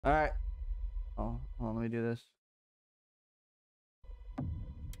All right. Oh, hold on. Let me do this.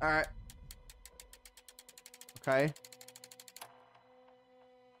 All right. Okay.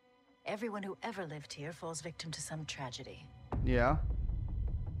 Everyone who ever lived here falls victim to some tragedy. Yeah.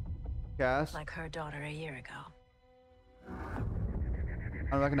 Cass. Like her daughter a year ago.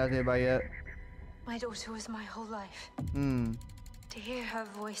 I don't recognize anybody yet. My daughter was my whole life. Hmm. To hear her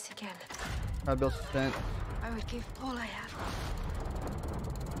voice again, I built suspense. I would give all I have.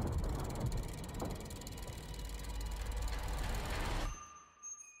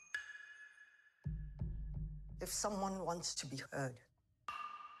 If someone wants to be heard,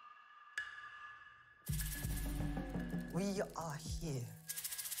 we are here.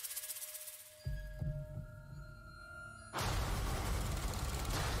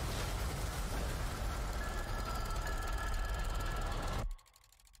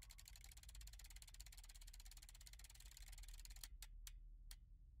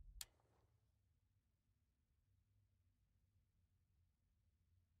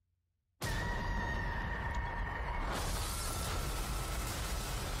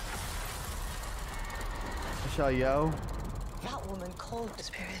 Michelle Yeoh. That woman called the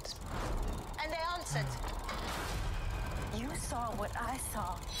spirits, and they answered. You saw what I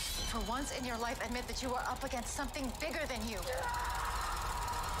saw. For once in your life, admit that you are up against something bigger than you.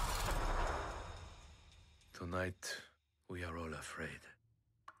 Tonight, we are all afraid.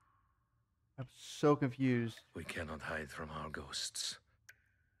 I'm so confused. We cannot hide from our ghosts.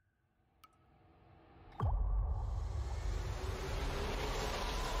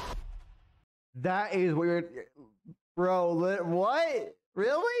 That is weird. Bro, what?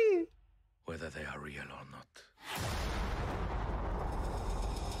 Really? Whether they are real or not.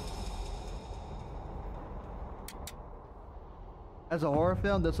 As a horror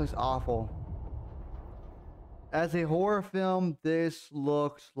film, this looks awful. As a horror film, this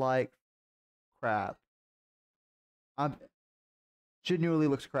looks like crap. Genuinely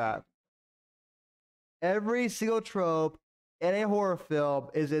looks crap. Every single trope in a horror film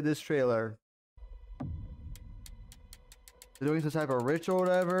is in this trailer. They're doing some type of ritual or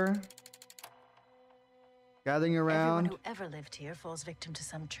whatever. Gathering around. Everyone who ever lived here falls victim to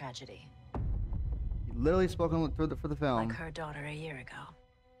some tragedy. Literally spoken for the film. Like her daughter a year ago.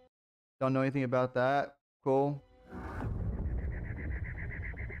 Don't know anything about that. Cool.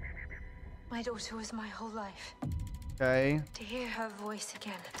 My daughter was my whole life. Okay. To hear her voice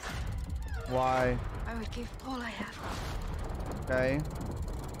again, Why? I would give all I have. Okay.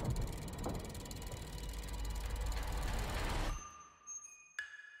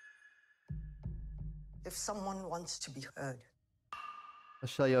 If someone wants to be heard,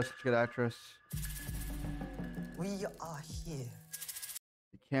 Michelle Yeoh's such a good actress. we are here.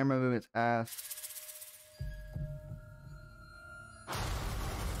 The camera movement's ass.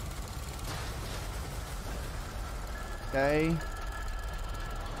 Okay.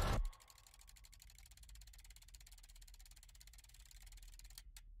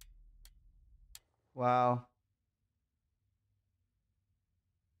 Wow.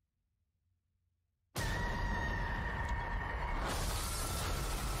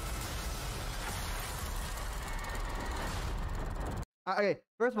 Okay,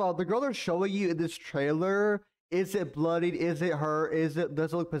 first of all, the girl they're showing you in this trailer, is it bloodied? Is it her? Does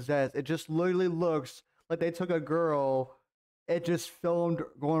it look possessed? It just literally looks like they took a girl, it just filmed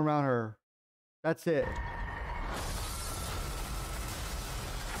going around her. That's it.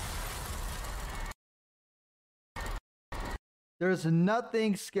 There's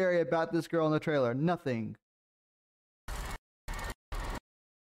nothing scary about this girl in the trailer. Nothing.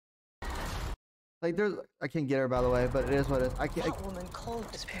 Like I can't get her by the way, but it is what it is. That woman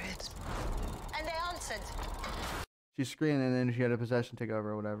called the spirits, and they answered. She's screaming and then she had a possession take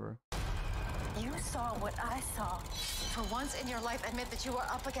over or whatever. You saw what I saw. For once in your life, admit that you are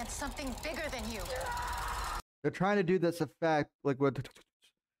up against something bigger than you. They're trying to do this effect, like where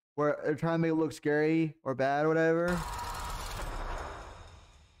they're trying to make it look scary or bad or whatever.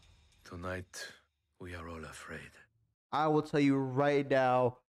 Tonight, we are all afraid. I will tell you right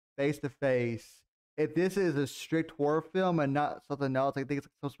now, face to face, if this is a strict horror film and not something else, I think it's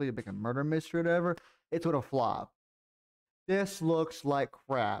supposed to be like a murder mystery or whatever, it's gonna flop. This looks like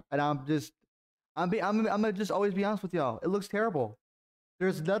crap, and I'm gonna just always be honest with y'all. It looks terrible.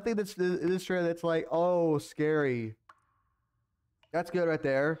 There's nothing that's in this trailer that's like, oh, scary. That's good right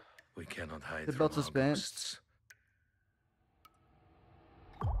there. We cannot hide The from built our suspense. ghosts.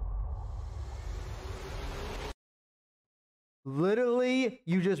 Literally,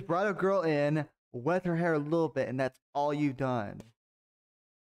 you just brought a girl in, wet her hair a little bit, and that's all you've done.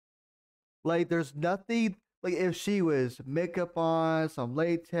 Like, there's nothing Like if she was makeup on, some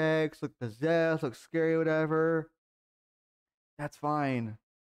latex, look possessed, look scary, whatever, that's fine.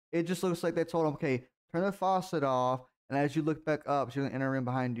 It just looks like they told him, okay, turn the faucet off, and as you look back up, she's gonna enter a room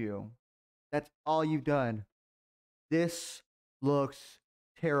behind you. That's all you've done. This looks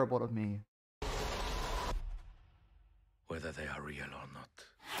terrible to me. Whether they are real or not.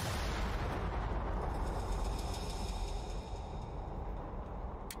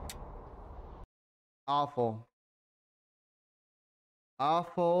 Awful.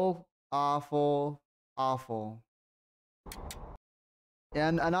 Awful, awful, awful.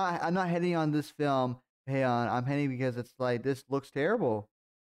 And I'm not hating on this film. Hey, I'm hating because it's like this looks terrible.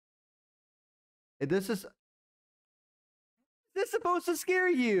 This is supposed to scare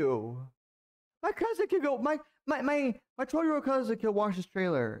you. My cousin could go. My 12-year-old cousin could watch this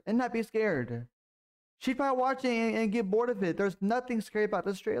trailer and not be scared. She'd probably watch it and get bored of it. There's nothing scary about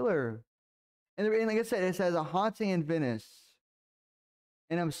this trailer. And like I said, it says a haunting in Venice.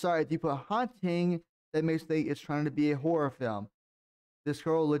 And I'm sorry, if you put haunting, that makes it's trying to be a horror film. This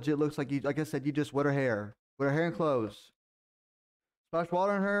girl legit looks like you. Like I said, you just wet her hair and clothes. Splash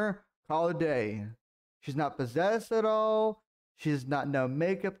water on her. Call it a day. She's not possessed at all. She's not no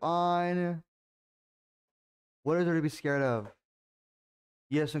makeup on. What is there to be scared of?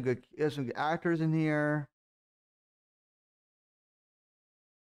 You have some good actors in here.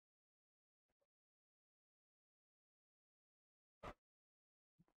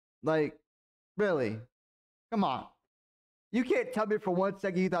 Like, really? Come on. You can't tell me for 1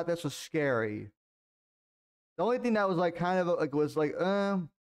 second you thought this was scary. The only thing that was like kind of like was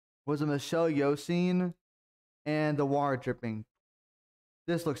a Michelle Yeoh scene and the water dripping.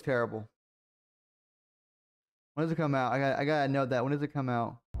 This looks terrible. When does it come out? I gotta know that. When does it come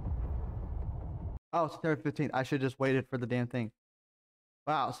out? Oh, September 15th. I should just waited for the damn thing.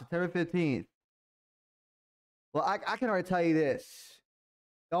 Wow, September 15th. Well, I can already tell you this.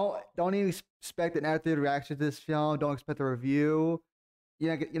 Don't even expect an attitude reaction to this film. Don't expect a review.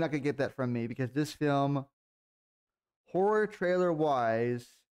 You're not gonna get that from me because this film, horror trailer wise,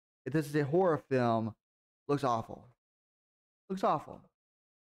 if this is a horror film, looks awful. Looks awful.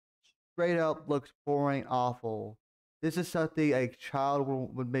 Straight up looks boring, awful. This is something a child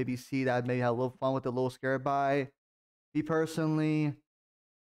would maybe see that maybe have a little fun with, a little scared by. Me personally,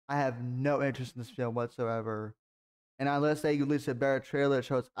 I have no interest in this film whatsoever. And unless they release a better trailer that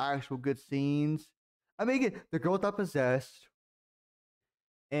shows actual good scenes. I mean, the girl's not possessed.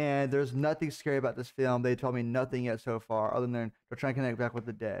 And there's nothing scary about this film. They told me nothing yet so far, other than they're trying to connect back with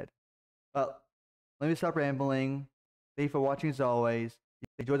the dead. But let me stop rambling. Thank you for watching as always.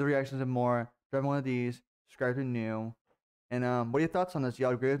 Enjoy the reactions and more. Try one of these. Subscribe to new. And what are your thoughts on this?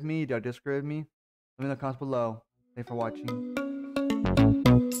 Y'all agree with me? Do y'all disagree with me? Let me know in the comments below. Thanks for watching.